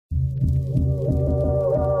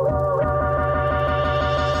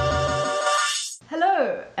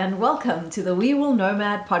and welcome to the We Will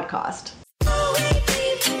Nomad podcast.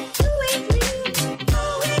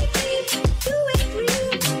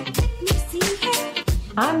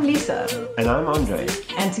 I'm Lisa. And I'm Andre.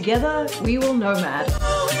 And together, we will nomad.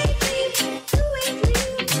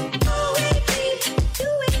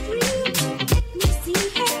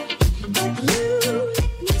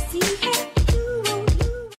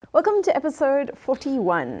 Welcome to episode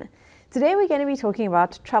 41. Today we're going to be talking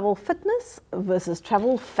about travel fitness versus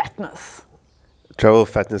travel fatness. Travel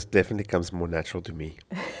fatness definitely comes more natural to me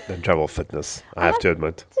than travel fitness, I have to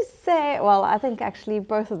admit. I think actually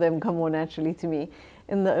both of them come more naturally to me.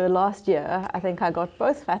 In the last year, I think I got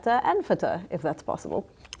both fatter and fitter, if that's possible.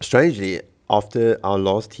 Strangely, after our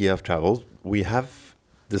last year of travel, we have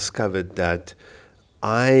discovered that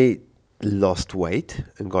I lost weight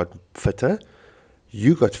and got fitter.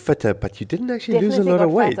 You got fitter, but you didn't actually lose a lot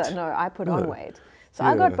of weight. Fatter. No, I put on weight. So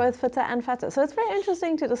I got both fitter and fatter. So it's very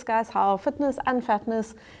interesting to discuss how fitness and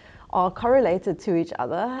fatness are correlated to each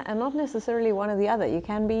other and not necessarily one or the other. You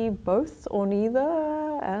can be both or neither.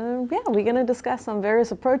 And we're going to discuss some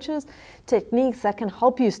various approaches, techniques that can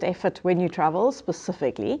help you stay fit when you travel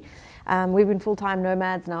specifically. We've been full-time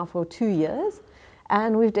nomads now for 2 years,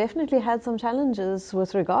 and we've definitely had some challenges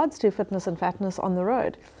with regards to fitness and fatness on the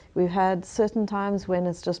road. We've had certain times when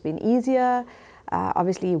it's just been easier.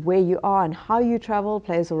 Obviously, where you are and how you travel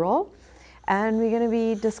plays a role. And we're going to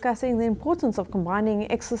be discussing the importance of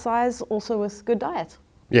combining exercise also with good diet.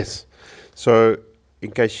 Yes. So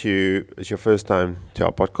in case it's your first time to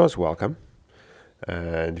our podcast, welcome.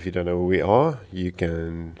 And if you don't know who we are, you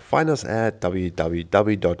can find us at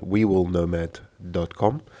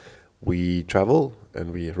www.wewillnomad.com. We travel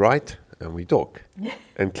and we write and we talk.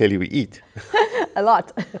 And clearly we eat. A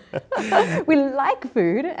lot. We like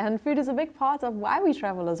food, and food is a big part of why we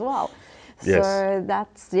travel as well. Yes. So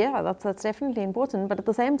that's definitely important. But at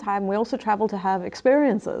the same time, we also travel to have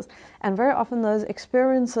experiences. And very often those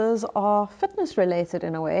experiences are fitness related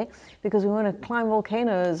in a way, because we want to climb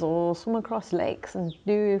volcanoes or swim across lakes and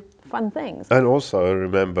do fun things. And also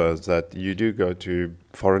remember that you do go to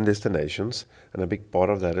foreign destinations, and a big part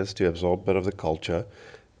of that is to absorb a bit of the culture,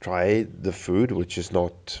 try the food, which is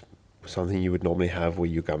not something you would normally have where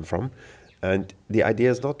you come from. And the idea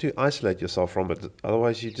is not to isolate yourself from it.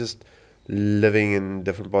 Otherwise, you're just living in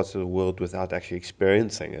different parts of the world without actually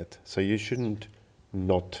experiencing it. So you shouldn't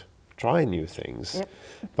not try new things. Yep.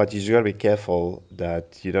 But you just got to be careful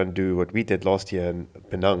that you don't do what we did last year in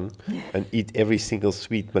Penang and eat every single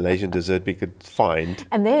sweet Malaysian dessert we could find.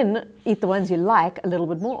 And then eat the ones you like a little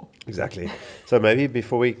bit more. Exactly. So maybe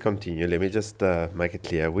before we continue, let me just make it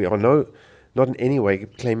clear. We are not in any way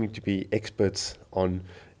claiming to be experts on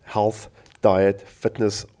health, diet,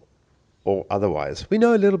 fitness, or otherwise. We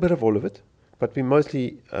know a little bit of all of it, but we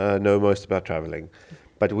mostly know most about traveling.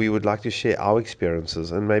 But we would like to share our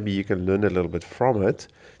experiences, and maybe you can learn a little bit from it.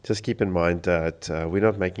 Just keep in mind that we're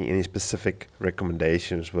not making any specific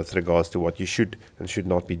recommendations with regards to what you should and should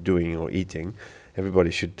not be doing or eating.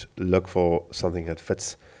 Everybody should look for something that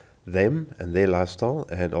fits them and their lifestyle,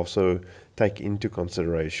 and also take into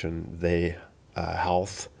consideration their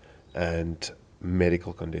health and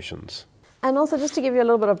medical conditions. And also, just to give you a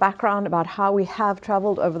little bit of background about how we have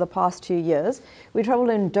traveled over the past 2 years, we traveled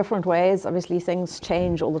in different ways. Obviously, things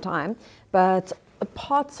change all the time, but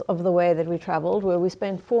parts of the way that we traveled were we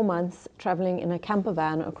spent 4 months traveling in a camper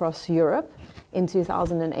van across Europe in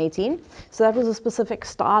 2018. So that was a specific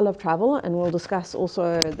style of travel, and we'll discuss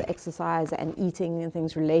also the exercise and eating and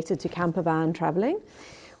things related to camper van traveling,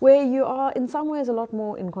 where you are in some ways a lot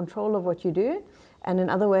more in control of what you do, and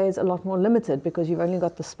in other ways a lot more limited because you've only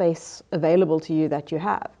got the space available to you that you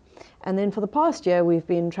have. And then for the past year, we've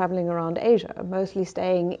been traveling around Asia, mostly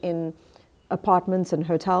staying in apartments and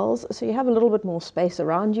hotels, so you have a little bit more space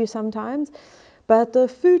around you sometimes, but the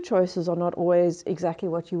food choices are not always exactly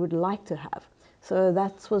what you would like to have. So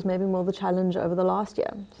that was maybe more the challenge over the last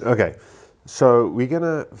year. Okay, so we're going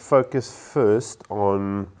to focus first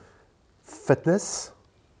on fitness,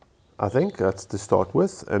 I think that's to start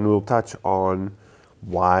with, and we'll touch on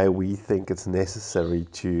why we think it's necessary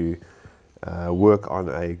to work on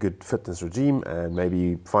a good fitness regime and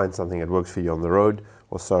maybe find something that works for you on the road,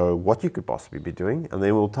 also what you could possibly be doing, and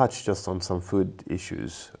then we'll touch just on some food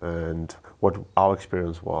issues and what our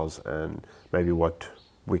experience was and maybe what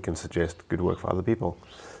we can suggest could work for other people.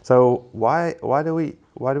 So why do we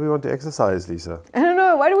want to exercise, Lisa? I don't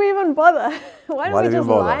know. Why do we even bother? Why don't we just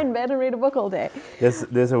lie in bed and read a book all day?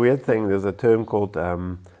 There's a weird thing. There's a term called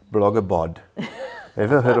blogger bod.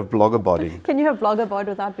 Ever heard of blogger bodding? Can you have blogger bod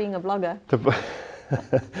without being a blogger?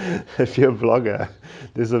 If you're a blogger,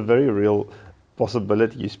 there's a very real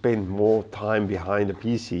possibility you spend more time behind a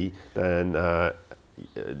PC than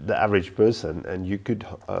the average person, and you could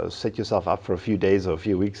set yourself up for a few days or a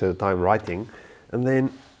few weeks at a time writing, and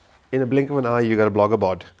then in a blink of an eye you got a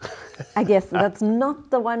blogger I guess that's not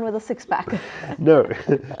the one with a six-pack. No,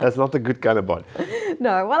 that's not the good kind of bod.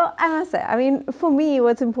 No, well, I must say, I mean, for me,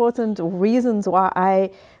 what's important, reasons why I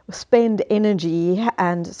spend energy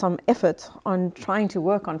and some effort on trying to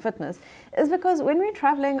work on fitness, is because when we're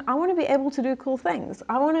traveling, I want to be able to do cool things.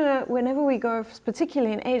 I want to, whenever we go,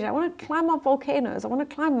 particularly in Asia, I want to climb up volcanoes. I want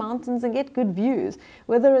to climb mountains and get good views,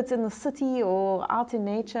 whether it's in the city or out in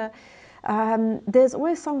nature. There's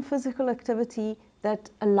always some physical activity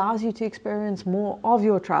that allows you to experience more of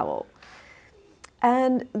your travel.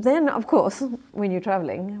 And then, of course, when you're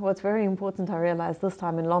traveling, what's very important, I realized this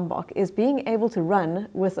time in Lombok, is being able to run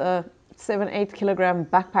with a 7-8 kilogram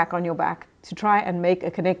backpack on your back to try and make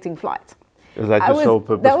a connecting flight. Is that your sole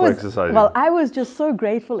purpose for exercising? Well, I was just so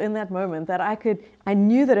grateful in that moment that I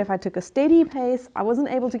knew that if I took a steady pace, I wasn't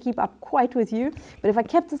able to keep up quite with you, but if I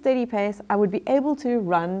kept a steady pace, I would be able to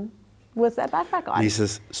run with that backpack on.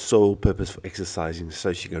 Lisa's sole purpose for exercising is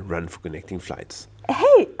so she can run for connecting flights.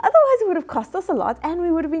 Hey, otherwise it would have cost us a lot and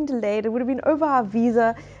we would have been delayed. It would have been over our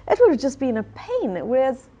visa. It would have just been a pain.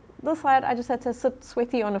 Whereas this side, I just had to sit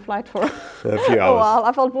sweaty on a flight for a few hours. A while.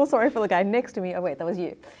 I felt more sorry for the guy next to me. Oh, wait, that was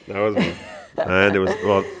you. That was me. And it was,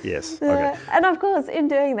 well, yes. Okay. And of course, in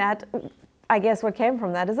doing that, I guess what came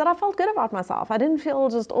from that is that I felt good about myself. I didn't feel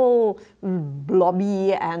just all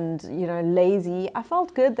blobby and, lazy. I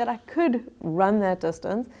felt good that I could run that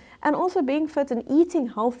distance. And also being fit and eating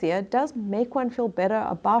healthier does make one feel better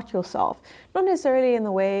about yourself. Not necessarily in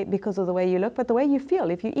the way because of the way you look, but the way you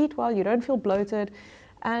feel. If you eat well, you don't feel bloated.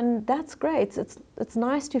 And that's great. It's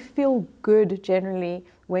nice to feel good generally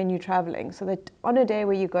when you're traveling. So that on a day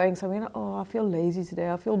where you're going somewhere, I feel lazy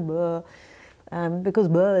today, I feel bleh. Because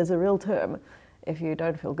bleh is a real term if you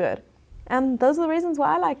don't feel good. And those are the reasons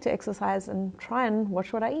why I like to exercise and try and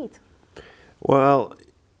watch what I eat. Well,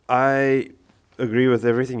 I agree with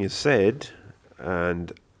everything you said,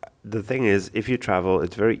 and the thing is, if you travel,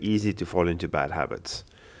 it's very easy to fall into bad habits.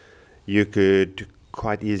 You could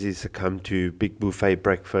quite easily succumb to big buffet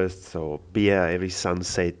breakfasts or beer every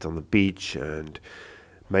sunset on the beach, and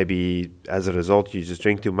maybe as a result you just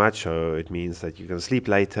drink too much, so it means that you can sleep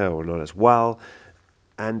later or not as well.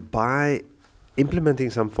 And by implementing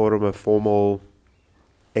some form of formal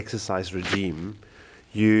exercise regime,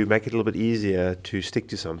 you make it a little bit easier to stick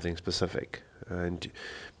to something specific. And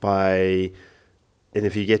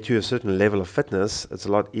if you get to a certain level of fitness, it's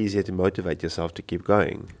a lot easier to motivate yourself to keep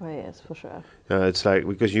going. Oh yes, for sure. It's like,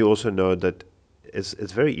 because you also know that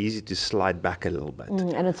it's very easy to slide back a little bit.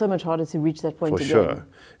 And it's so much harder to reach that point again. For sure.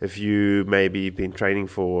 If you maybe been training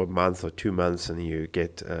for a month or 2 months and you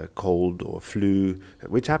get a cold or flu,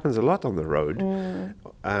 which happens a lot on the road,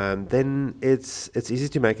 then it's easy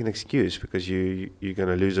to make an excuse because you're going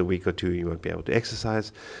to lose a week or two, you won't be able to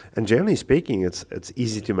exercise. And generally speaking, it's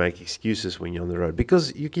easy to make excuses when you're on the road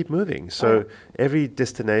because you keep moving. So every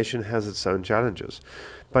destination has its own challenges.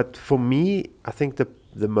 But for me, I think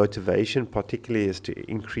the motivation particularly is to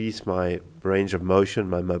increase my range of motion,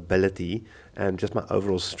 my mobility, and just my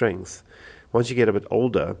overall strength. Once you get a bit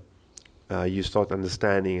older, you start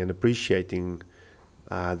understanding and appreciating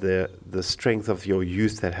the strength of your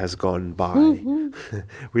youth that has gone by. Mm-hmm.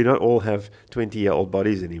 We don't all have 20-year-old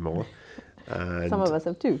bodies anymore. Some of us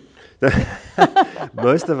have two.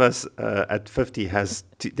 Most of us at 50 has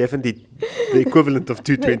definitely the equivalent of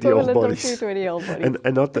two 20-year-old bodies. Two 20-year-old bodies.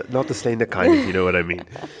 And not the slender kind, if you know what I mean.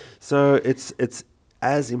 So it's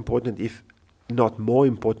as important, if not more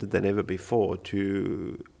important than ever before,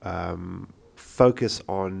 to focus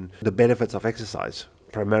on the benefits of exercise,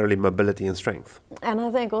 primarily mobility and strength. And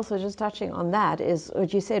I think also just touching on that is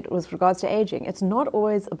what you said with regards to aging. It's not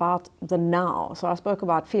always about the now. So I spoke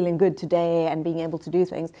about feeling good today and being able to do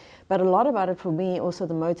things, but a lot about it for me also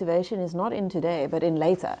the motivation is not in today, but in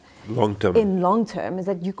later. Long term. In long term is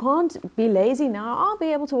that you can't be lazy now. I'll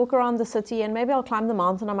be able to walk around the city and maybe I'll climb the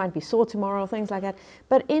mountain. I might be sore tomorrow, things like that.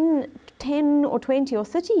 But in 10 or 20 or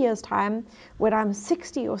 30 years time, when I'm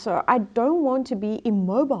 60 or so, I don't want to be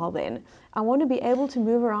immobile then. I want to be able to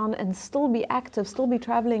move around and still be active, still be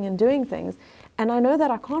traveling and doing things. And I know that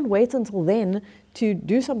I can't wait until then to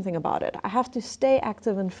do something about it. I have to stay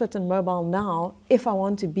active and fit and mobile now if I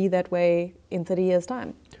want to be that way in 30 years'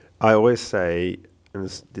 time. I always say, and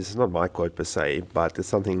this is not my quote per se, but it's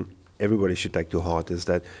something everybody should take to heart, is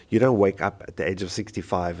that you don't wake up at the age of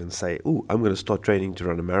 65 and say, "Oh, I'm going to start training to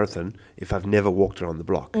run a marathon if I've never walked around the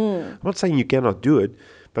block." I'm not saying you cannot do it,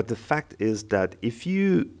 but the fact is that if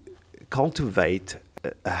you cultivate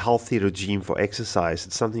a healthy regime for exercise.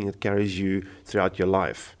 It's something that carries you throughout your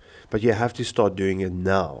life. But you have to start doing it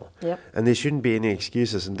now. Yep. And there shouldn't be any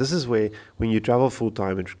excuses. And this is where, when you travel full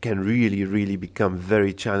time, it can really, really become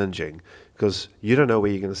very challenging because you don't know where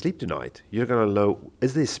you're going to sleep tonight. You're going to know,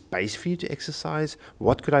 is there space for you to exercise?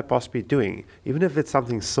 What could I possibly be doing? Even if it's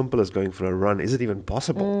something simple as going for a run, is it even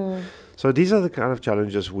possible? So these are the kind of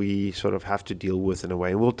challenges we sort of have to deal with in a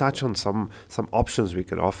way. And we'll touch on some options we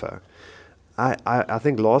can offer. I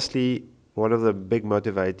think lastly, one of the big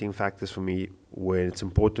motivating factors for me where it's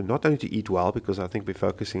important not only to eat well, because I think we're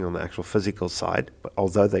focusing on the actual physical side, but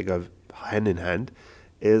although they go hand in hand,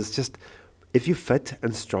 is just if you're fit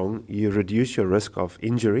and strong, you reduce your risk of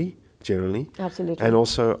injury generally. Absolutely. And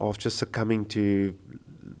also of just succumbing to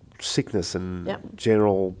sickness and Yep.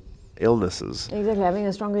 general illnesses. Exactly, having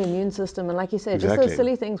a stronger immune system, and like you said, just Exactly. those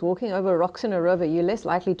silly things, walking over rocks in a river, you're less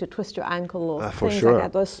likely to twist your ankle or For things sure. like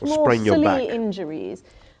that. Those Or small, sprain your back. silly injuries.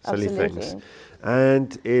 Silly Absolutely. things.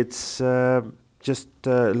 And it's just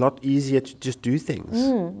a lot easier to just do things.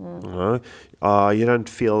 You know? You don't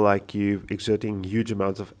feel like you're exerting huge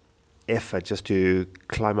amounts of effort just to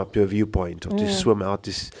climb up to a viewpoint or to swim out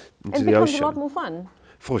into It the becomes ocean. a lot more fun.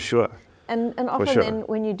 For sure. And often sure. then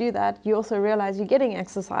when you do that, you also realize you're getting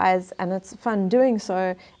exercise and it's fun doing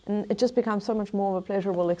so, and it just becomes so much more of a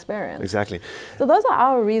pleasurable experience. Exactly. So those are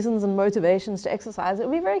our reasons and motivations to exercise. I'd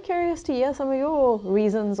be very curious to hear some of your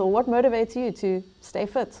reasons or what motivates you to stay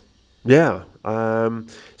fit. Yeah.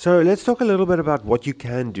 So let's talk a little bit about what you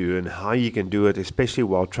can do and how you can do it, especially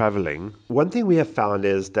while traveling. One thing we have found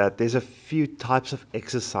is that there's a few types of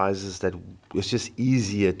exercises that it's just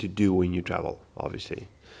easier to do when you travel, obviously.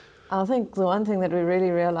 I think the one thing that we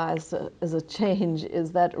really realized as a change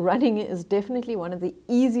is that running is definitely one of the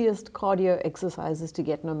easiest cardio exercises to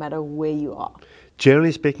get no matter where you are.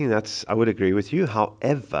 Generally speaking, I would agree with you.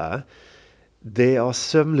 However, there are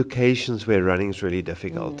some locations where running is really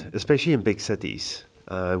difficult, especially in big cities.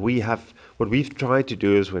 What we've tried to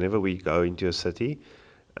do is whenever we go into a city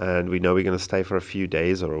and we know we're going to stay for a few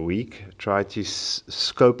days or a week, try to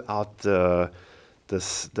scope out the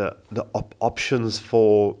options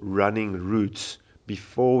for running routes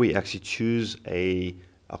before we actually choose a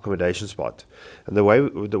accommodation spot. And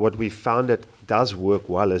what we found that does work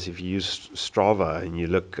well is if you use Strava and you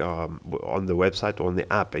look on the website or on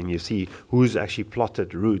the app and you see who's actually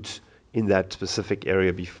plotted routes in that specific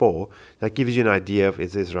area before, that gives you an idea of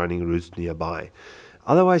if there's running routes nearby.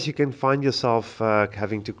 Otherwise, you can find yourself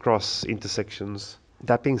having to cross intersections.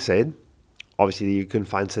 That being said, obviously you can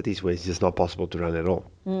find cities where it's just not possible to run at all.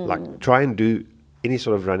 Like try and do any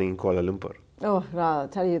sort of running in Kuala Lumpur. Oh, no, I'll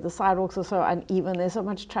tell you, the sidewalks are so uneven. There's so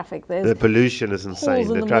much traffic. There's The pollution is holes insane. in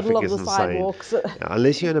The the traffic middle of is the insane. sidewalks. Yeah,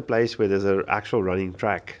 unless you're in a place where there's an actual running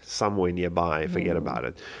track somewhere nearby, forget about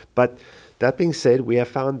it. But that being said, we have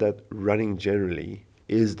found that running generally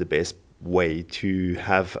is the best way to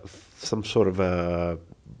have some sort of a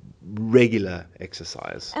regular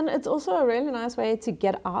exercise. And it's also a really nice way to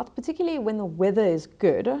get out, particularly when the weather is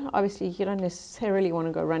good. Obviously, you don't necessarily want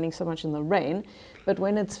to go running so much in the rain, but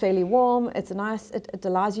when it's fairly warm, it's nice. It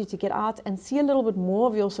allows you to get out and see a little bit more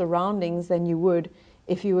of your surroundings than you would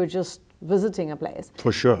if you were just visiting a place.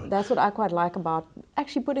 For sure. That's what I quite like about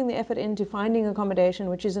actually putting the effort into finding accommodation,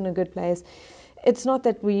 which is in a good place. It's not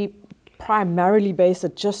that we primarily base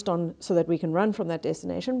it just on so that we can run from that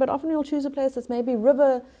destination, but often you'll choose a place that's maybe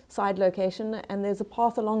riverside location and there's a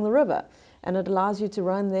path along the river and it allows you to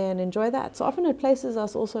run there and enjoy that. So often it places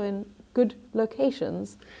us also in good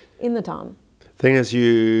locations in the town. Thing is,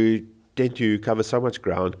 you tend to cover so much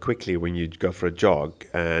ground quickly when you go for a jog,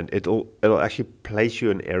 and it'll actually place you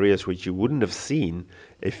in areas which you wouldn't have seen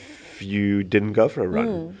if you didn't go for a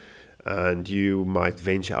run. And you might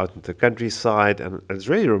venture out into the countryside, and it's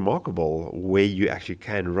really remarkable where you actually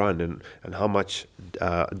can run and how much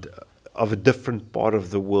of a different part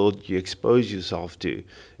of the world you expose yourself to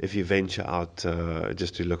if you venture out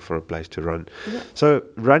just to look for a place to run. Yeah. So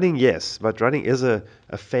running, yes, but running is a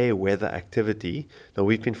fair weather activity. Now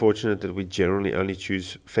we've been fortunate that we generally only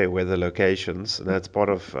choose fair weather locations, and that's part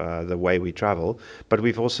of the way we travel. But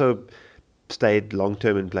we've also stayed long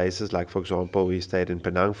term in places like, for example, we stayed in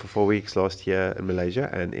Penang for 4 weeks last year in Malaysia,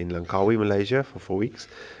 and in Langkawi, Malaysia for 4 weeks,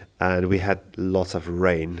 and we had lots of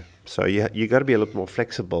rain. So you got to be a lot more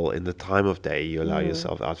flexible in the time of day you allow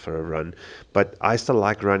yourself out for a run. But I still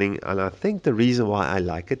like running, and I think the reason why I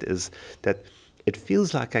like it is that it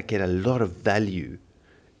feels like I get a lot of value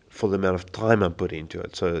for the amount of time I put into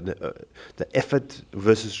it. So the effort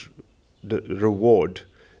versus the reward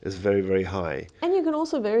is very, very high. And you can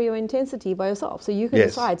also vary your intensity by yourself. So you can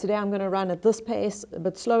Yes. decide, today I'm going to run at this pace, a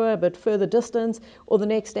bit slower, a bit further distance, or the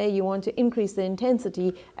next day you want to increase the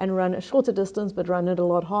intensity and run a shorter distance, but run it a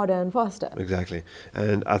lot harder and faster. Exactly.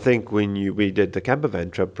 And I think when we did the camper van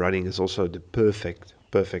trip, running is also the perfect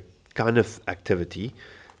kind of activity,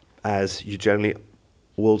 as you generally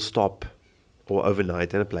will stop or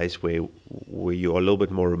overnight in a place where you are a little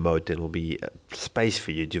bit more remote and will be space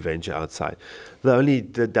for you to venture outside.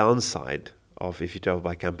 The downside of if you travel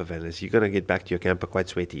by camper van is you're going to get back to your camper quite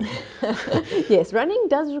sweaty. Yes, running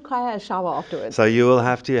does require a shower afterwards. So you will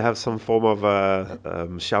have to have some form of a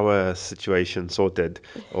shower situation sorted,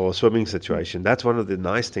 or swimming situation. That's one of the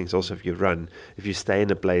nice things also if you run. If you stay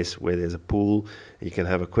in a place where there's a pool, you can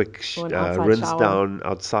have a quick Or an outside rinse shower. down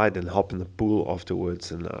outside and hop in the pool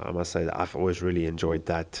afterwards. And I must say that I've always really enjoyed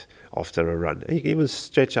that after a run. And you can even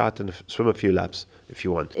stretch out and swim a few laps if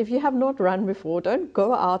you want. If you have not run before, don't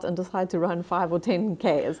go out and decide to run 5 or 10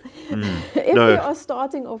 Ks. If No. you are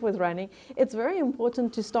starting off with running, it's very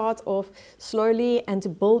important to start off slowly and to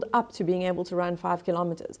build up to being able to run 5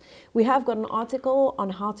 kilometers. We have got an article on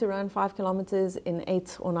how to run 5 kilometers in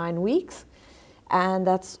 8 or 9 weeks. And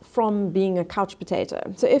that's from being a couch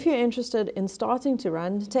potato. So if you're interested in starting to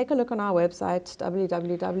run, take a look on our website,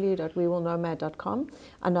 www.wewillnomad.com,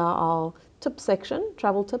 under our tip section,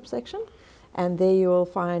 travel tip section, and there you will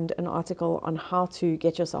find an article on how to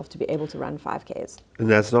get yourself to be able to run 5Ks. And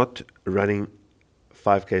that's not running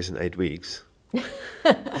 5Ks in 8 weeks.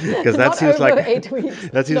 Because that Not seems over like 8 weeks.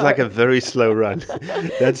 that seems No. like a very slow run.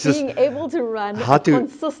 That's just Being able to run how a to-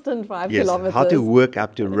 consistent 5 yes, kilometers how to work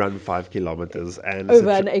up to run 5 kilometers, and it's over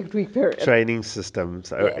a an 8-week period. training system.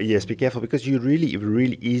 So Yes. yes, be careful, because you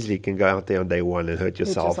really easily can go out there on day one and hurt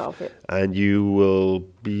yourself, yourself, yeah. and you will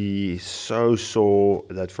be so sore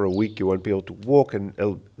that for a week you won't be able to walk, and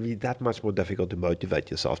it'll be that much more difficult to motivate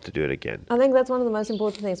yourself to do it again. I think that's one of the most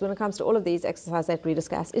important things when it comes to all of these exercises that we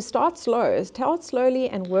discuss is start slow, start slowly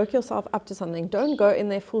and work yourself up to something. Don't go in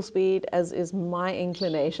there full speed, as is my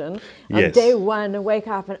inclination. Yes. Day one, wake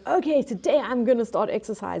up and, okay, today I'm going to start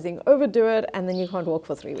exercising, overdo it, and then you can't walk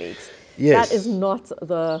for 3 weeks. Yes. That is not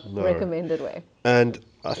the No. recommended way. And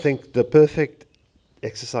I think the perfect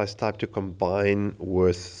exercise type to combine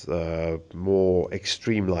with more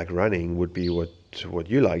extreme like running would be what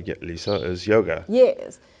you like, Lisa, is yoga.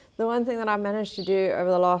 Yes. The one thing that I've managed to do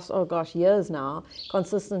over the last, years now,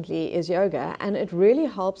 consistently is yoga. And it really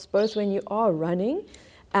helps both when you are running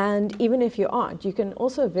and even if you aren't. You can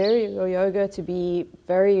also vary your yoga to be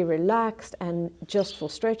very relaxed and just for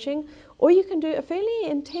stretching. Or you can do a fairly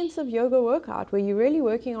intensive yoga workout where you're really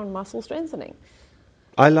working on muscle strengthening.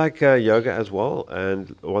 I like yoga as well,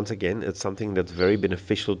 and once again, it's something that's very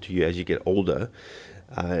beneficial to you as you get older.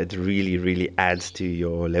 It really adds to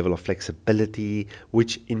your level of flexibility,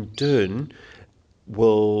 which in turn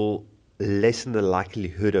will lessen the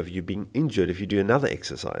likelihood of you being injured if you do another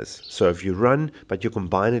exercise. So if you run, but you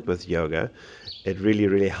combine it with yoga, it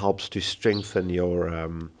really helps to strengthen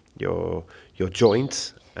your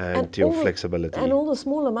joints and your flexibility. And all the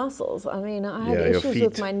smaller muscles. I mean, I had Yeah, your issues feet,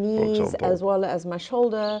 with my for knees example. as well as my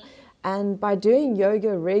shoulder. And by doing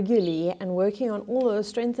yoga regularly and working on all those,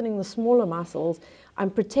 strengthening the smaller muscles, I'm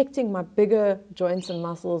protecting my bigger joints and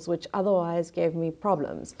muscles, which otherwise gave me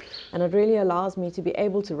problems. And it really allows me to be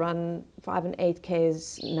able to run 5 and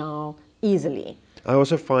 8Ks now easily. I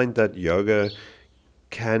also find that yoga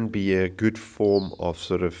can be a good form of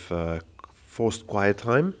sort of forced quiet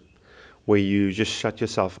time, where you just shut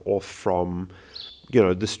yourself off from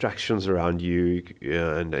distractions around you,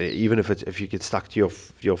 and even if you get stuck to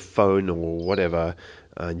your phone or whatever,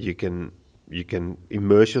 and you can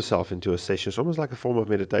immerse yourself into a session. It's almost like a form of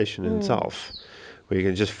meditation in itself, where you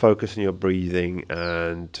can just focus on your breathing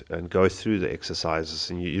and go through the exercises,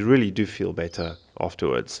 and you really do feel better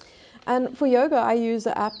afterwards. And for yoga, I use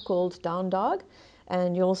an app called Down Dog.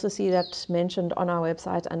 And you'll also see that mentioned on our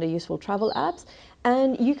website under useful travel apps.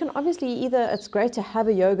 And you can obviously it's great to have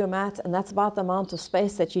a yoga mat, and that's about the amount of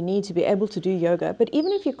space that you need to be able to do yoga. But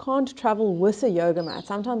even if you can't travel with a yoga mat,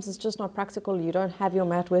 sometimes it's just not practical, you don't have your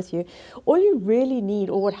mat with you, all you really need,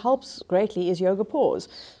 or what helps greatly, is yoga paws.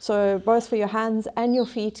 So both for your hands and your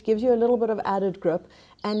feet, gives you a little bit of added grip.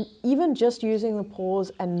 And even just using the paws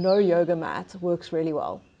and no yoga mat works really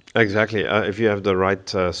well. Exactly. If you have the right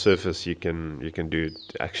surface, you can do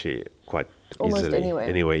actually quite Almost easily. anywhere.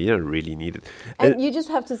 Anyway, you don't really need it. And you just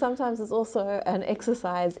have to, sometimes it's also an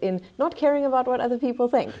exercise in not caring about what other people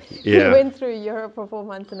think. We Yeah. went through Europe for 4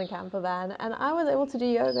 months in a camper van, and I was able to do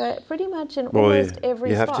yoga pretty much in Well, almost every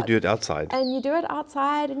you have to spot. do it outside. And you do it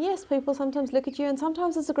outside, and yes, people sometimes look at you, and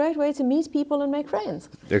sometimes it's a great way to meet people and make friends.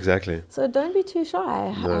 Exactly. So don't be too shy.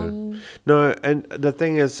 No, and the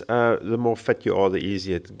thing is, the more fit you are, the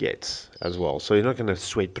easier it gets as well. So you're not going to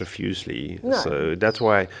sweat profusely. No. So that's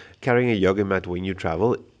why carrying a yoga mat when you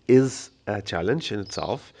travel is a challenge in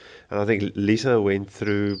itself. And I think Lisa went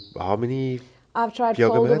through how many I've tried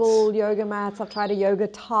yoga foldable mats? yoga mats. I've tried a yoga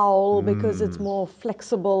towel because it's more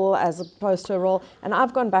flexible as opposed to a roll. And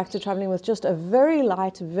I've gone back to traveling with just a very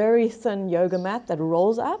light, very thin yoga mat that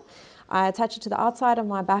rolls up. I attach it to the outside of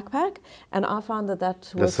my backpack, and I found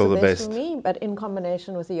that works still the the best for best. me, but in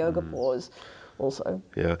combination with the yoga pause also.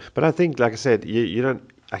 Yeah, but I think, like I said, you don't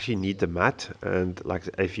actually need the mat, and like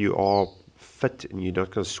if you are fit and you're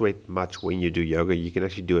not going to sweat much when you do yoga, you can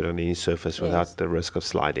actually do it on any surface Yes. without the risk of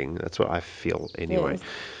sliding. That's what I feel anyway. Yes.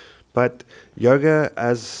 But yoga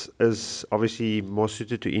is obviously more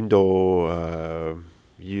suited to indoor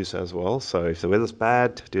use as well. So if the weather's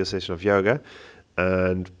bad, do a session of yoga,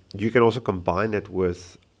 and you can also combine it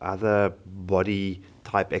with other body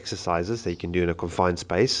type exercises that you can do in a confined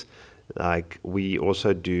space. Like we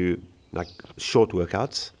also do like short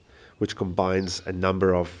workouts, which combines a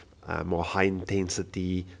number of more high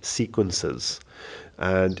intensity sequences.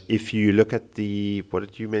 And if you look at what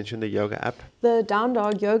did you mention, the yoga app? The Down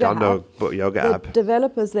Dog Yoga Down Dog app. Yoga The app.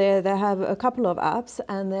 developers there, they have a couple of apps,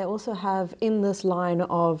 and they also have in this line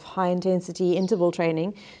of high intensity interval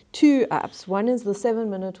training 2 apps. One is the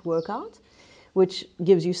 7-minute workout, which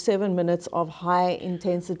gives you 7 minutes of high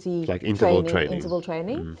intensity Like interval interval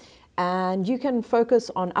training. And you can focus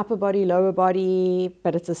on upper body, lower body,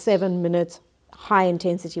 but it's a 7-minute high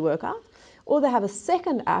intensity workout. Or they have a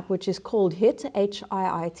second app which is called HIIT,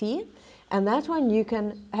 HIIT, and that one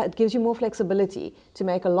it gives you more flexibility to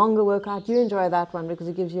make a longer workout. You enjoy that one because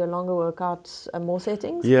it gives you a longer workout, more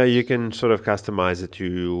settings. Yeah, you can sort of customize it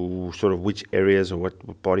to sort of which areas or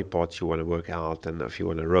what body parts you want to work out, and if you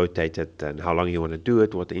want to rotate it, and how long you want to do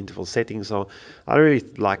it, what the interval settings are. I really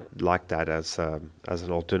like that as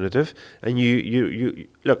an alternative. And you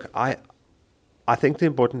look, I think the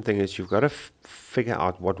important thing is you've got to figure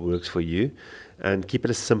out what works for you and keep it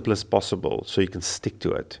as simple as possible so you can stick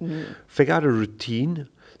to it. Figure out a routine.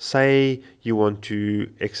 Say you want to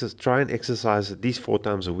try and exercise at least 4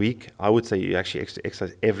 times a week. I would say you actually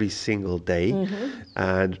exercise every single day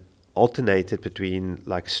and alternate it between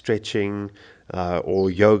like stretching or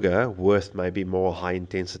yoga with maybe more high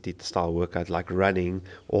intensity style workout like running,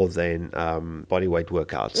 or then body weight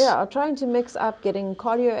workouts. Yeah, trying to mix up getting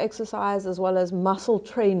cardio exercise as well as muscle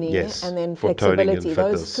training, Yes, and then for toning and flexibility.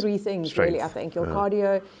 Those fitness, 3 things strength. really, I think. Your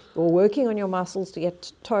cardio, you're working on your muscles to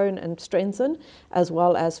get tone and strengthen, as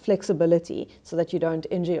well as flexibility so that you don't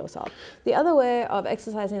injure yourself. The other way of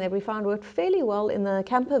exercising that we found worked fairly well in the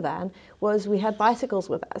camper van was we had bicycles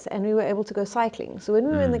with us, and we were able to go cycling. So when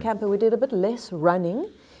we were in the camper, we did a bit less running,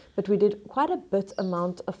 but we did quite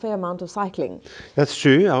a fair amount of cycling. That's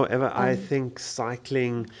true. However, I think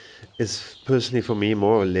cycling is personally for me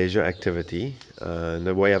more a leisure activity and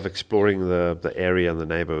a way of exploring the area and the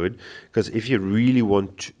neighborhood. Because if you really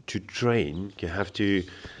want to train, you have to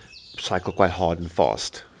cycle quite hard and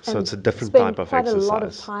fast. So And it's a different spend type of quite exercise. a lot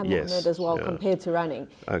of time on Yes. it as well Yeah. compared to running.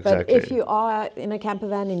 But Exactly. if you are in a camper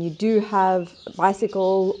van and you do have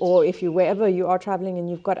bicycle, or if you wherever you are traveling and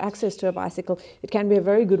you've got access to a bicycle, it can be a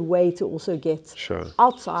very good way to also get Sure.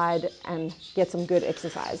 outside and get some good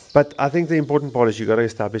exercise. But I think the important part is you got to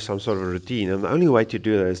establish some sort of routine, and the only way to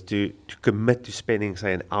do that is to commit to spending,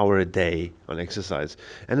 say, an hour a day on exercise.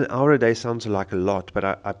 And an hour a day sounds like a lot, but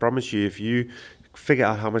I promise you, if you figure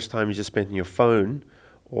out how much time you just spend on your phone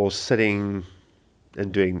or sitting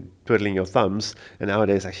and twiddling your thumbs, an hour a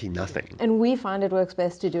day is actually nothing. And we find it works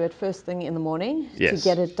best to do it first thing in the morning to Yes.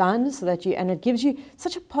 get it done, so that and it gives you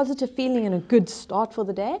such a positive feeling and a good start for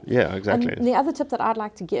the day. Yeah, exactly. And the other tip that I'd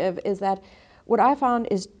like to give is that what I found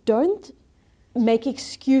is don't make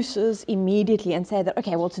excuses immediately and say that,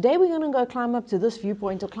 okay, well, today we're going to go climb up to this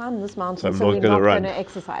viewpoint or climb this mountain, I'm so not we're gonna not run. going to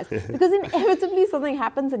exercise. Because inevitably something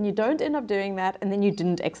happens and you don't end up doing that, and then you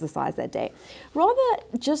didn't exercise that day. Rather,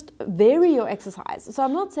 just vary your exercise. So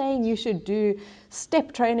I'm not saying you should do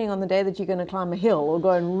step training on the day that you're going to climb a hill, or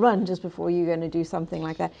go and run just before you're going to do something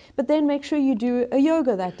like that. But then make sure you do a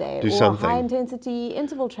yoga that day, Do or something. high intensity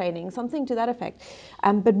interval training, something to that effect.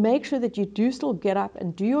 But make sure that you do still get up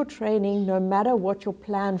and do your training no matter what your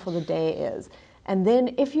plan for the day is. And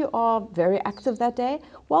then if you are very active that day,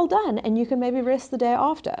 well done, and you can maybe rest the day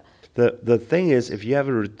after. The thing is, if you have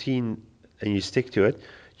a routine and you stick to it,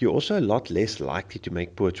 you're also a lot less likely to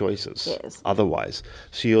make poor choices Yes. otherwise.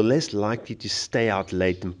 So you're less likely to stay out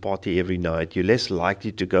late and party every night. You're less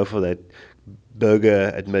likely to go for that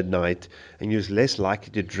burger at midnight, and you're less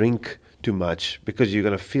likely to drink too much because you're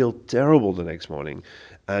going to feel terrible the next morning,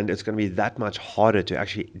 and it's going to be that much harder to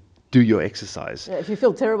actually do your exercise. If you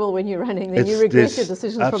feel terrible when you're running, then you It's regret your this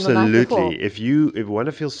decisions from the night before. absolutely. If you want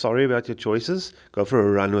to feel sorry about your choices, go for a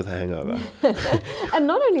run with a hangover. And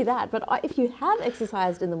not only that, but if you have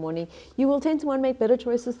exercised in the morning, you will tend to want to make better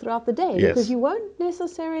choices throughout the day, because Yes. you won't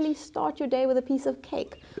necessarily start your day with a piece of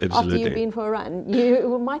cake after Absolutely. you've been for a run.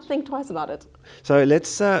 You might think twice about it. So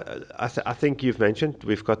let's. I think you've mentioned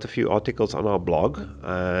we've got a few articles on our blog,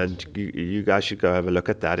 and you guys should go have a look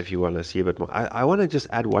at that if you want to see a bit more. I want to just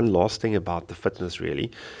add one last thing about the fitness,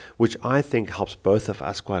 really, which I think helps both of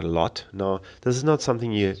us quite a lot. Now, this is not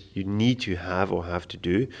something you need to have or have to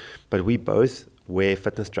do, but we both wear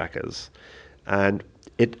fitness trackers, and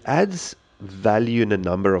it adds value in a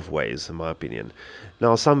number of ways, in my opinion.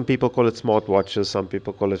 Now, some people call it smartwatches, some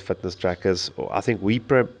people call it fitness trackers. Or I think we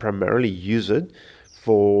primarily use it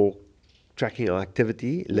for tracking our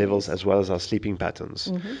activity levels as well as our sleeping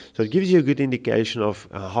patterns. So it gives you a good indication of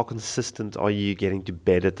how consistent are you getting to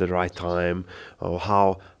bed at the right time, or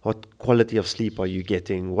what quality of sleep are you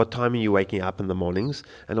getting, what time are you waking up in the mornings,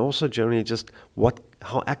 and also generally just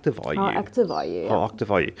how active are How you? active are you? How Yeah.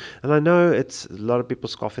 active are you? And I know it's a lot of people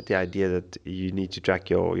scoff at the idea that you need to track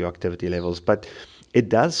your activity levels, but it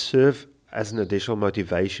does serve as an additional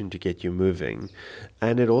motivation to get you moving,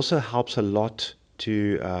 and it also helps a lot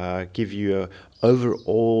to give you a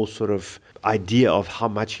overall sort of idea of how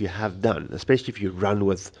much you have done, especially if you run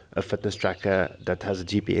with a fitness tracker that has a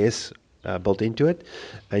GPS built into it,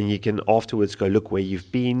 and you can afterwards go look where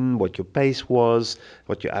you've been, what your pace was,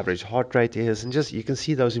 what your average heart rate is, and just you can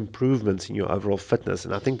see those improvements in your overall fitness.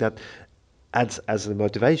 And I think that adds as a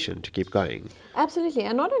motivation to keep going. Absolutely,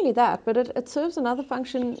 and not only that, but it serves another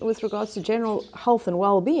function with regards to general health and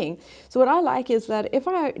well-being. So what I like is that if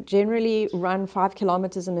I generally run 5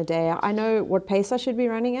 kilometers in a day, I know what pace I should be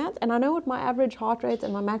running at, and I know what my average heart rate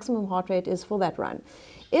and my maximum heart rate is for that run.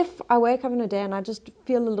 If I wake up in a day and I just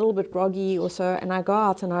feel a little bit groggy or so, and I go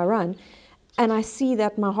out and I run, and I see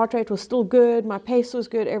that my heart rate was still good, my pace was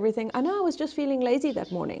good, everything, I know I was just feeling lazy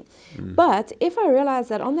that morning. But if I realize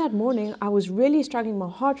that on that morning I was really struggling, my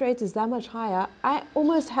heart rate is that much higher, I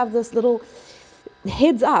almost have this little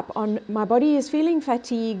heads up on my body is feeling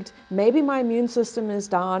fatigued, maybe my immune system is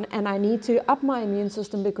down, and I need to up my immune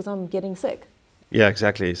system because I'm getting sick. Yeah,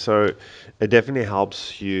 exactly. So it definitely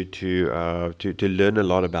helps you to learn a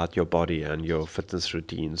lot about your body and your fitness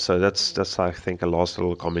routine. So that's I think a last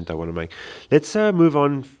little comment I want to make. Let's move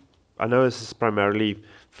on. I know this is primarily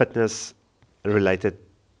fitness related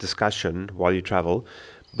discussion while you travel,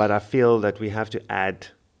 but I feel that we have to add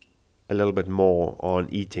a little bit more on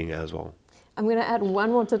eating as well. I'm going to add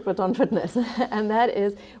one more tidbit on fitness, and that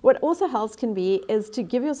is what also helps can be is to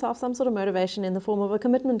give yourself some sort of motivation in the form of a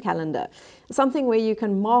commitment calendar, something where you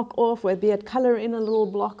can mark off, where be it color in a little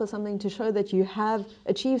block or something to show that you have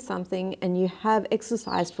achieved something and you have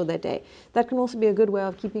exercised for that day. That can also be a good way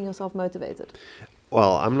of keeping yourself motivated.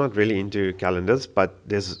 Well, I'm not really into calendars, but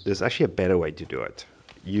there's actually a better way to do it.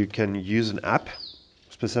 You can use an app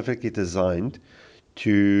specifically designed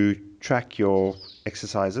to track your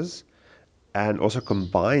exercises and also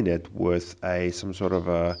combine it with a some sort of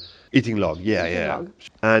a eating log. Yeah, Eating yeah. log.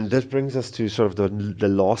 And this brings us to sort of the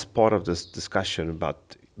last part of this discussion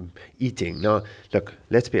about eating. Now, look,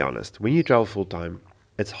 let's be honest. When you travel full time,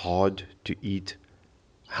 it's hard to eat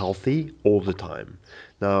healthy all the time.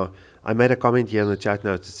 Now, I made a comment here in the chat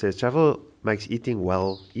notes that says travel makes eating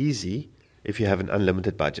well easy if you have an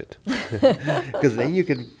unlimited budget. Because then you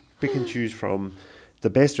can pick and choose from the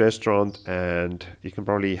best restaurant, and you can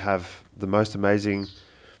probably have the most amazing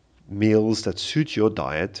meals that suit your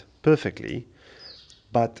diet perfectly.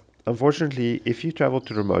 But unfortunately, if you travel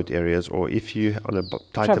to remote areas or if you on a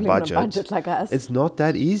tighter Traveling on a budget, budget like us. it's not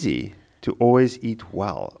that easy to always eat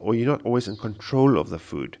well, or you're not always in control of the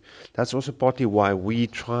food. That's also partly why we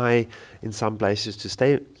try in some places to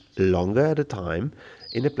stay longer at a time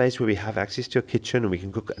in a place where we have access to a kitchen and we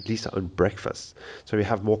can cook at least our own breakfast, so we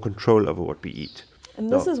have more control over what we eat. And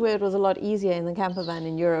this No, is where it was a lot easier in the camper van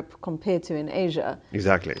in Europe compared to in Asia.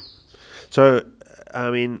 exactly. So, I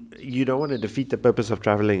mean, you don't want to defeat the purpose of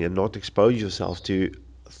traveling and not expose yourself to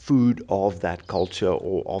food of that culture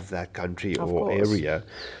or of that country Of or course. area,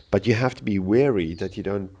 but you have to be wary that you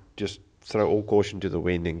don't just throw all caution to the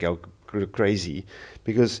wind and go crazy,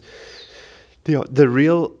 because The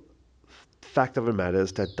real fact of the matter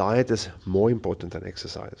is that diet is more important than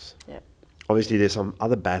exercise. Yeah. Obviously, there's some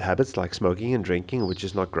other bad habits like smoking and drinking, which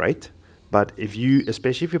is not great. But if you,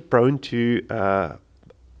 especially if you're prone to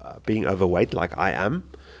being overweight, like I am,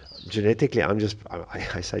 genetically,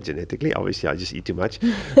 I say genetically, obviously, I just eat too much.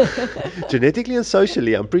 Genetically and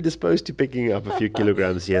socially, I'm predisposed to picking up a few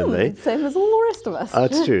kilograms here and there. Same as all the rest of us.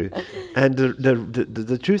 That's true. And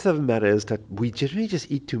the truth of the matter is that we generally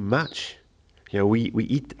just eat too much. We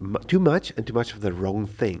eat too much and too much of the wrong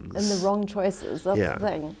things. And the wrong choices, that's Yeah. the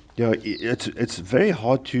thing. It's very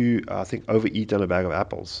hard to, I think, overeat on a bag of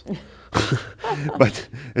apples. But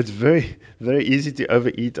it's very, very easy to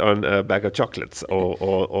overeat on a bag of chocolates Or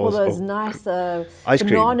those or nice ice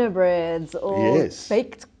cream. banana breads or Yes.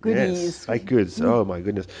 baked goodies. Yes, baked goods. Oh my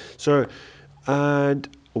goodness. So, and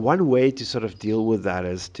one way to sort of deal with that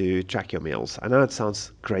is to track your meals. I know it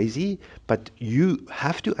sounds crazy, but you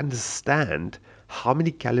have to understand how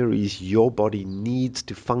many calories your body needs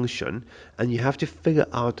to function, and you have to figure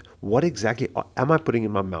out what exactly am I putting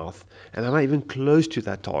in my mouth, and am I even close to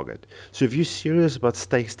that target. So if you're serious about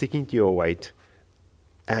sticking to your weight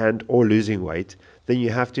and or losing weight, then you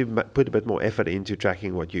have to put a bit more effort into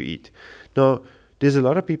tracking what you eat. Now, there's a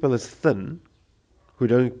lot of people that's thin who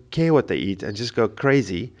don't care what they eat and just go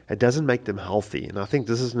crazy. It doesn't make them healthy, and I think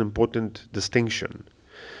this is an important distinction.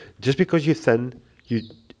 Just because you're thin, you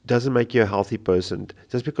doesn't make you a healthy person.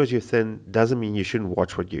 Just because you're thin doesn't mean you shouldn't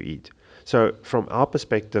watch what you eat. So, from our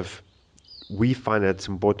perspective, we find that it's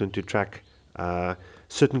important to track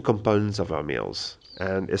certain components of our meals,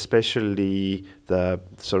 and especially the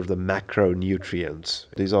sort of the macronutrients.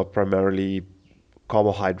 These are primarily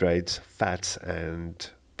carbohydrates, fats, and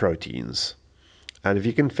proteins. And if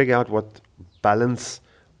you can figure out what balance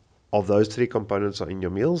of those three components are in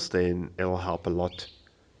your meals, then it'll help a lot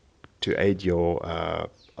to aid your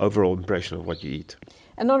overall impression of what you eat.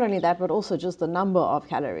 And not only that, but also just the number of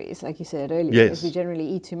calories, like you said earlier, Yes. if we generally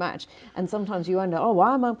eat too much. And sometimes you wonder, oh,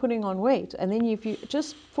 why am I putting on weight? And then if you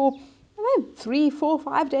just for 3, 4,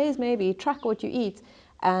 5 days maybe, track what you eat.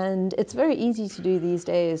 And it's very easy to do these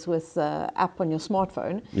days with the app on your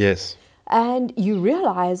smartphone. Yes. And you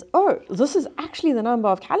realize, oh, this is actually the number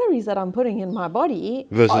of calories that I'm putting in my body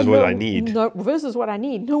Versus what I need. No, versus what I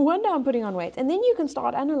need. No wonder I'm putting on weight. And then you can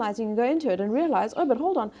start analyzing and go into it and realize, oh, but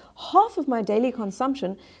hold on, half of my daily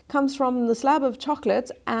consumption comes from the slab of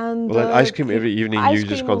chocolate and Well, that the ice cream every evening you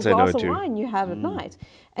just can't say no glass of to. wine you have at night.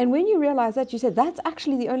 And when you realize that, you say, that's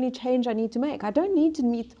actually the only change I need to make. I don't need to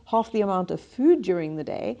eat half the amount of food during the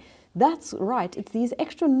day. That's right. It's these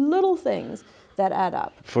extra little things that add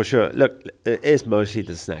up. For sure. Look, it is mostly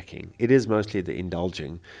the snacking. It is mostly the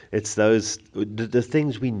indulging. It's the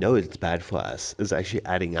things we know it's bad for us is actually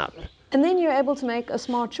adding up. And then you're able to make a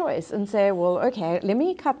smart choice and say, well, okay, let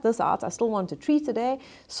me cut this out. I still want a treat today,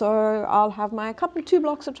 so I'll have my 2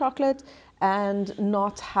 blocks of chocolate and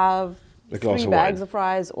not have A glass 3 of bags wine. of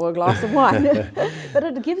fries or a glass of wine. But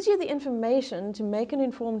it gives you the information to make an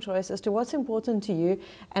informed choice as to what's important to you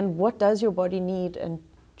and what does your body need, and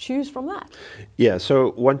choose from that. Yeah,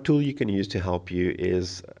 so one tool you can use to help you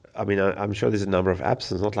is, I'm sure there's a number of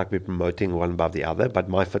apps. It's not like we're promoting one above the other, but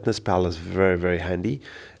MyFitnessPal is very, very handy.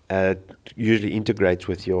 It usually integrates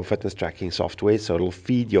with your fitness tracking software, so it'll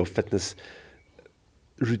feed your fitness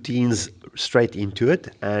routines straight into it,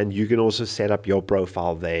 and you can also set up your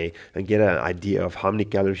profile there and get an idea of how many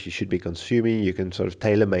calories you should be consuming. You can sort of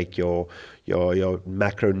tailor make your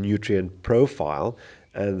macronutrient profile,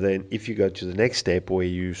 and then if you go to the next step where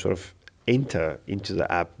you sort of enter into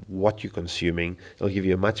the app what you're consuming, it'll give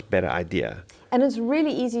you a much better idea. And it's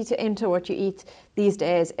really easy to enter what you eat these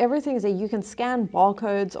days. Everything is there. You can scan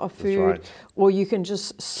barcodes of food, right. or you can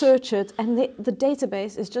just search it, and the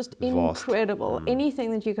database is just Vast. incredible.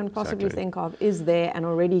 Anything that you can possibly Exactly. think of is there and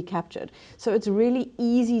already captured. So it's really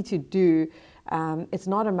easy to do. It's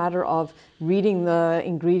not a matter of reading the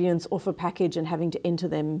ingredients off a package and having to enter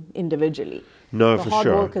them individually. No, the for hard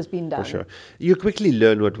sure. work has been done. For sure. You quickly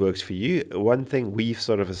learn what works for you. One thing we've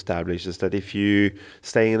sort of established is that if you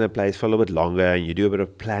stay in a place for a little bit longer and you do a bit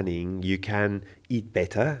of planning, you can eat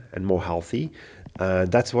better and more healthy.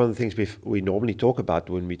 That's one of the things we normally talk about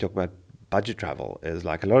when we talk about budget travel, is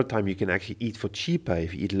like a lot of time you can actually eat for cheaper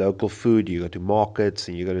if you eat local food. You go to markets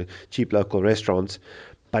and you go to cheap local restaurants,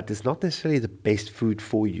 but it's not necessarily the best food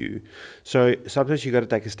for you. So sometimes you got to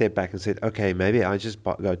take a step back and say, okay, maybe I just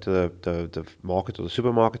go to the market or the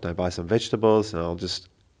supermarket and I buy some vegetables and I'll just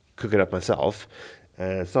cook it up myself.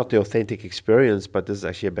 It's not the authentic experience, but this is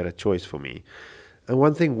actually a better choice for me. And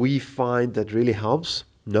one thing we find that really helps,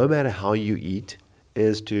 no matter how you eat,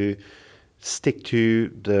 is to stick to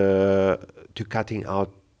cutting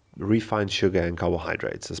out refined sugar and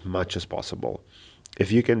carbohydrates as much as possible.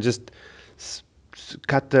 If you can just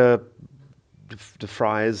cut the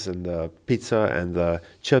fries and the pizza and the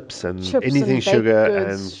chips and Chips anything and baked sugar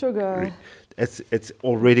goods, sugar. it's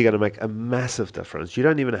already going to make a massive difference. You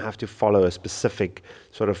don't even have to follow a specific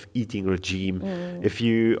sort of eating regime. If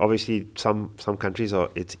you obviously some countries are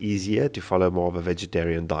it's easier to follow more of a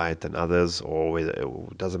vegetarian diet than others, or whether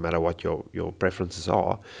it doesn't matter what your preferences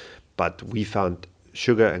are. But we found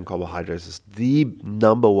sugar and carbohydrates is the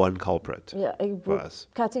number one culprit Yeah, for us.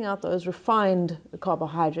 cutting out those refined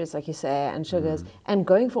carbohydrates, like you say, and sugars, and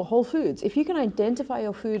going for whole foods. If you can identify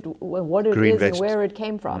your food, what it Green is and veg. where it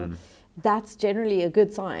came from, that's generally a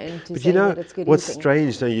good sign to But say that it's good what's eating.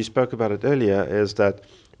 strange, now you spoke about it earlier, is that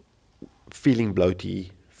feeling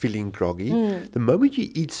bloaty, feeling groggy, the moment you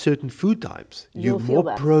eat certain food types, you're You'll feel more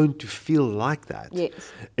that. prone to feel like that.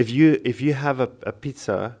 Yes. If you have a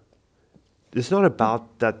pizza, it's not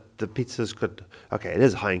about that the pizza's got, okay, it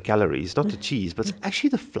is high in calories, not the cheese, but it's actually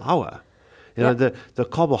the flour. You know, Yep. the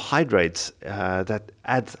carbohydrates that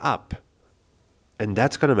adds up, and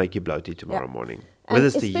that's going to make you bloaty tomorrow Yeah. morning, whether And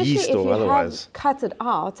it's the especially yeast if or you have otherwise. cut it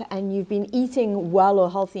out and you've been eating well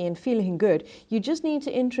or healthy and feeling good, you just need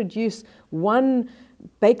to introduce one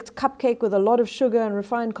baked cupcake with a lot of sugar and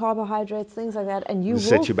refined carbohydrates, things like that, and you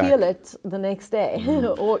Set will you feel back. it the next day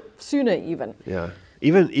or sooner even. Yeah.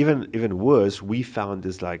 Even worse, we found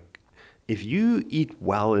is like if you eat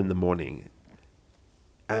well in the morning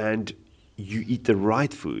and you eat the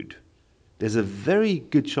right food, there's a very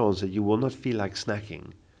good chance that you will not feel like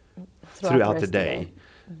snacking Throughout the throughout the rest of the day. day.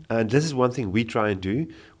 And this is one thing we try and do.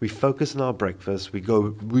 We focus on our breakfast. We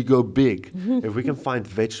go big. If we can find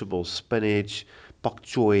vegetables, spinach, bok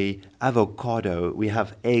choy, avocado, we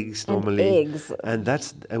have eggs And normally, eggs.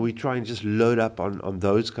 and we try and just load up on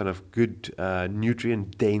those kind of good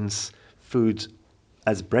nutrient dense foods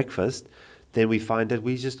as breakfast. Then we find that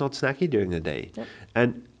we're just not snacky during the day. Yep.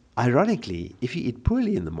 And ironically, if you eat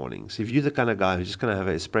poorly in the mornings, if you're the kind of guy who's just going to have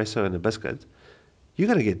an espresso and a biscuit, you're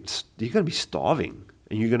gonna be starving,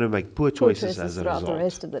 and you're gonna make poor Poor choices choices as a throughout the result.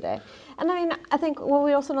 rest of the day. And I mean, I think what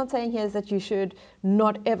we're also not saying here is that you should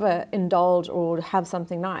not ever indulge or have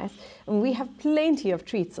something nice. And we have plenty of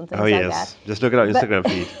treats and things Oh like that. yes, just look at our But Instagram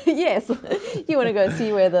feed. yes, you want to go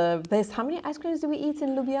see where the best. How many ice creams do we eat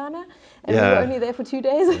in Ljubljana? And we were Yeah. only there for 2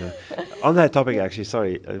 days. On that topic, actually,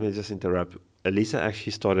 sorry, let me just interrupt. Elisa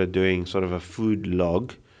actually started doing sort of a food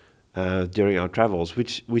log during our travels,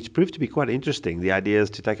 which proved to be quite interesting. The idea is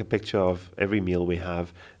to take a picture of every meal we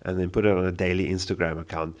have and then put it on a daily Instagram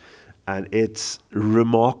account. And it's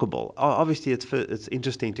remarkable. Obviously, it's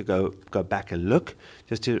interesting to go back and look,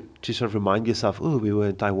 just to sort of remind yourself, oh, we were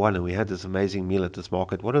in Taiwan and we had this amazing meal at this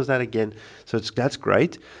market. What was that again? So that's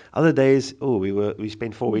great. Other days, oh, we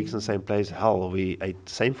spent 4 weeks in the same place. Hell, we ate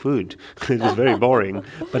the same food. It was very boring,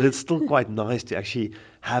 but it's still quite nice to actually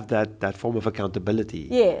have that form of accountability.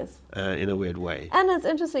 Yes. In a weird way. And it's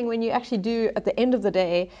interesting when you actually do, at the end of the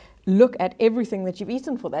day, look at everything that you've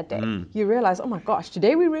eaten for that day. You realize, oh my gosh,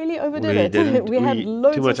 today we really overdid We it. didn't. We had We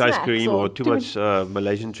loads too much of ice snacks cream or too much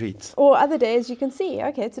Malaysian treats. or other days you can see,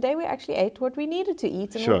 okay, today we actually ate what we needed to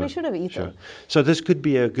eat and what we should have eaten. Sure. So this could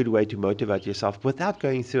be a good way to motivate yourself without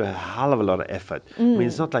going through a hell of a lot of effort. I mean,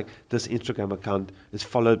 it's not like this Instagram account is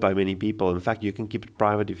followed by many people. In fact, you can keep it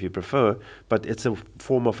private if you prefer, but it's a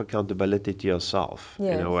form of accountability to yourself in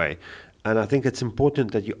Yes. a way. And I think it's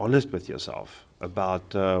important that you're honest with yourself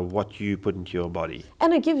about what you put into your body.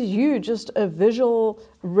 And it gives you just a visual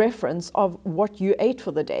reference of what you ate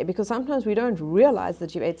for the day, because sometimes we don't realize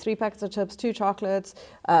that you ate 3 packets of chips, 2 chocolates,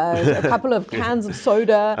 a couple of cans of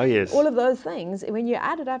soda, Oh, yes. all of those things. When you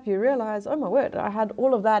add it up, you realize, oh my word, I had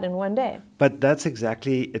all of that in one day. But that's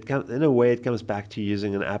exactly it. In a way, it comes back to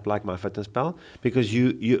using an app like MyFitnessPal, because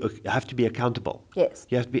you have to be accountable. Yes.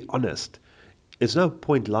 You have to be honest. It's no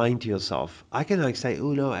point lying to yourself. I can like say,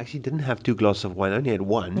 oh no, I actually didn't have 2 glasses of wine, I only had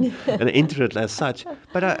one, and enter it as such.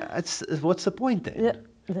 But what's the point then?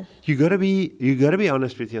 Yeah. You gotta be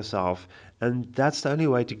honest with yourself, and that's the only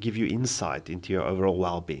way to give you insight into your overall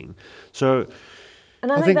well-being. So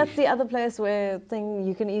And I think that's the other place where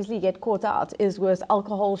you can easily get caught out is with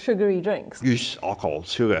alcohol, sugary drinks. use alcohol,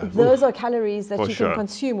 sugar. Those are calories that For you sure. can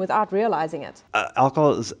consume without realizing it.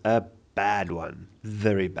 Alcohol is a bad one,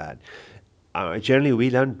 very bad. Generally, we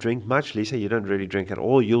don't drink much. Lisa, you don't really drink at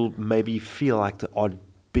all. You'll maybe feel like the odd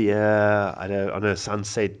beer on a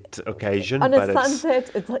sunset occasion. On but a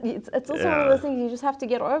sunset, it's also one of Yeah. those things you just have to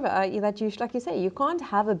get over. That you, like you say, you can't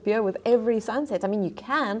have a beer with every sunset. I mean, you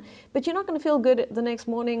can, but you're not going to feel good the next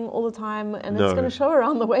morning all the time, and it's No. going to show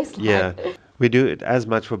around the waistline. Yeah. We do it as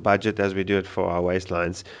much for budget as we do it for our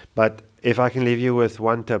waistlines. But if I can leave you with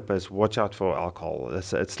one tip, is watch out for alcohol.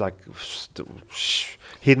 It's like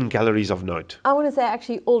hidden calories of note. I want to say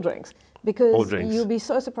actually all drinks, All because drinks. you'll be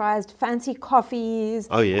so surprised. Fancy coffees,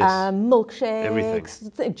 Oh, yes.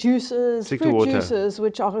 milkshakes, juices, Stick to fruit water. juices,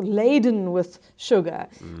 which are laden with sugar.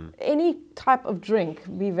 Any type of drink,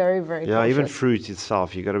 be very, very Yeah, cautious. even fruit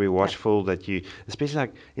itself, you got to be watchful that you, especially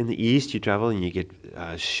like in the East, you travel and you get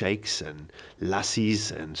shakes and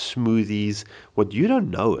lassies and smoothies. What you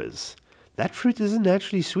don't know is that fruit isn't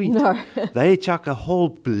naturally sweet. No. They chuck a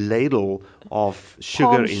whole ladle of sugar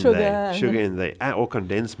Palm in sugar there, and sugar in there, or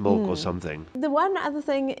condensed milk or something. The one other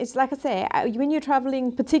thing is, like I say, when you're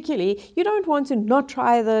traveling particularly, you don't want to not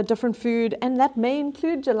try the different food, and that may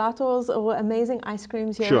include gelatos or amazing ice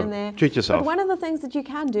creams here Sure. and there. Treat yourself. But one of the things that you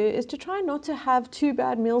can do is to try not to have 2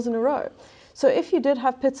 bad meals in a row. So if you did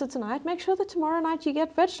have pizza tonight, make sure that tomorrow night you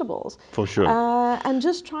get vegetables. For sure. And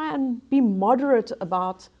just try and be moderate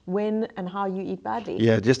about when and how you eat badly.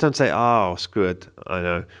 Yeah, just don't say, oh, screw it. I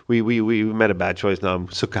know. We made a bad choice. Now I'm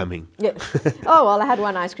succumbing. Yeah. Oh, well, I had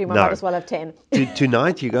one ice cream. I No. might as well have 10.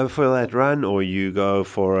 Tonight you go for that run, or you go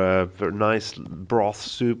for a nice broth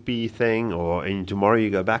soupy thing, and tomorrow you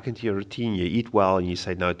go back into your routine, you eat well and you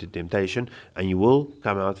say no to temptation, and you will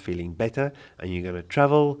come out feeling better, and you're going to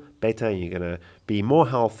travel better, and you're going to be more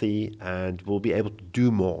healthy, and will be able to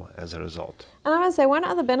do more as a result. And I must say, one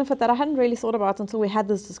other benefit that I hadn't really thought about until we had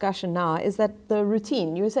this discussion now is that the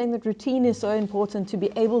routine. You were saying that routine is so important to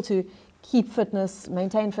be able to keep fitness,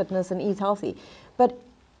 maintain fitness, and eat healthy. But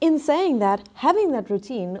in saying that, having that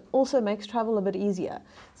routine also makes travel a bit easier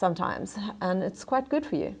sometimes, and it's quite good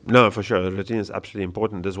for you. No, for sure. The routine is absolutely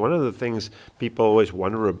important. There's one of the things people always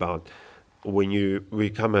wonder about when you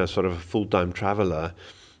become a sort of a full-time traveler.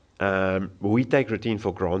 We take routine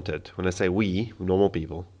for granted. When I say we, normal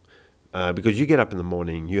people, because you get up in the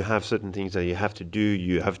morning, you have certain things that you have to do.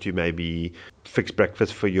 You have to maybe fix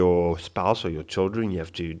breakfast for your spouse or your children. You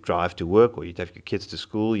have to drive to work, or you take your kids to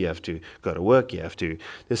school. You have to go to work. You have to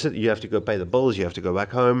go pay the bills. You have to go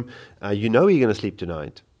back home. You know you're going to sleep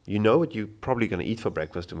tonight. You know what you're probably going to eat for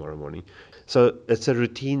breakfast tomorrow morning. So it's a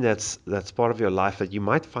routine that's part of your life that you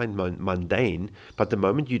might find mundane, but the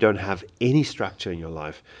moment you don't have any structure in your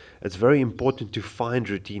life, it's very important to find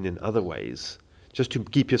routine in other ways, just to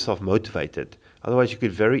keep yourself motivated. Otherwise, you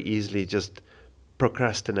could very easily just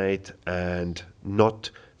procrastinate and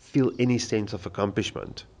not feel any sense of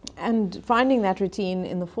accomplishment. And finding that routine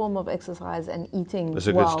in the form of exercise and eating It's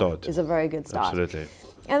a good well start. is a very good start. Absolutely.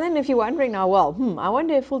 And then if you're wondering now, well, I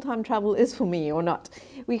wonder if full-time travel is for me or not.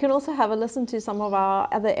 We can also have a listen to some of our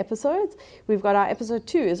other episodes. We've got our episode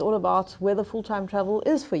 2 is all about whether full-time travel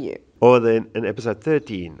is for you. Or then in episode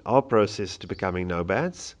 13, our process to becoming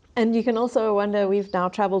nomads. And you can also wonder, we've now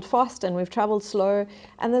traveled fast and we've traveled slow,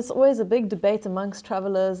 and there's always a big debate amongst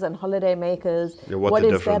travelers and holiday makers. Yeah, what the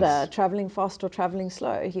is difference? better, traveling fast or traveling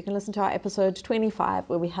slow? You can listen to our episode 25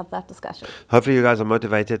 where we have that discussion. Hopefully you guys are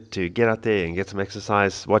motivated to get out there and get some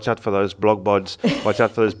exercise. Watch out for those blog bods. Watch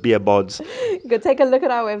out for those beer bods. Go take a look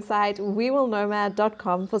at our website,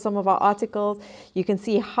 wewillnomad.com, for some of our articles. You can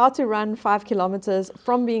see how to run 5 kilometers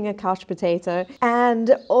from being a couch potato,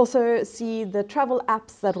 and also see the travel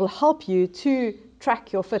apps that will help you to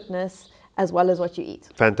track your fitness as well as what you eat.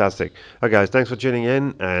 Fantastic. Okay, guys, thanks for tuning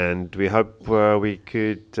in, and we hope we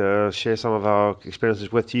could share some of our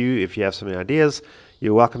experiences with you. If you have some ideas,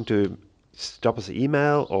 you're welcome to drop us an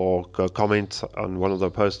email or go comment on one of the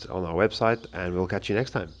posts on our website, and we'll catch you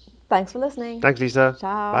next time. Thanks for listening. Thanks, Lisa.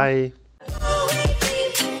 Ciao. Bye.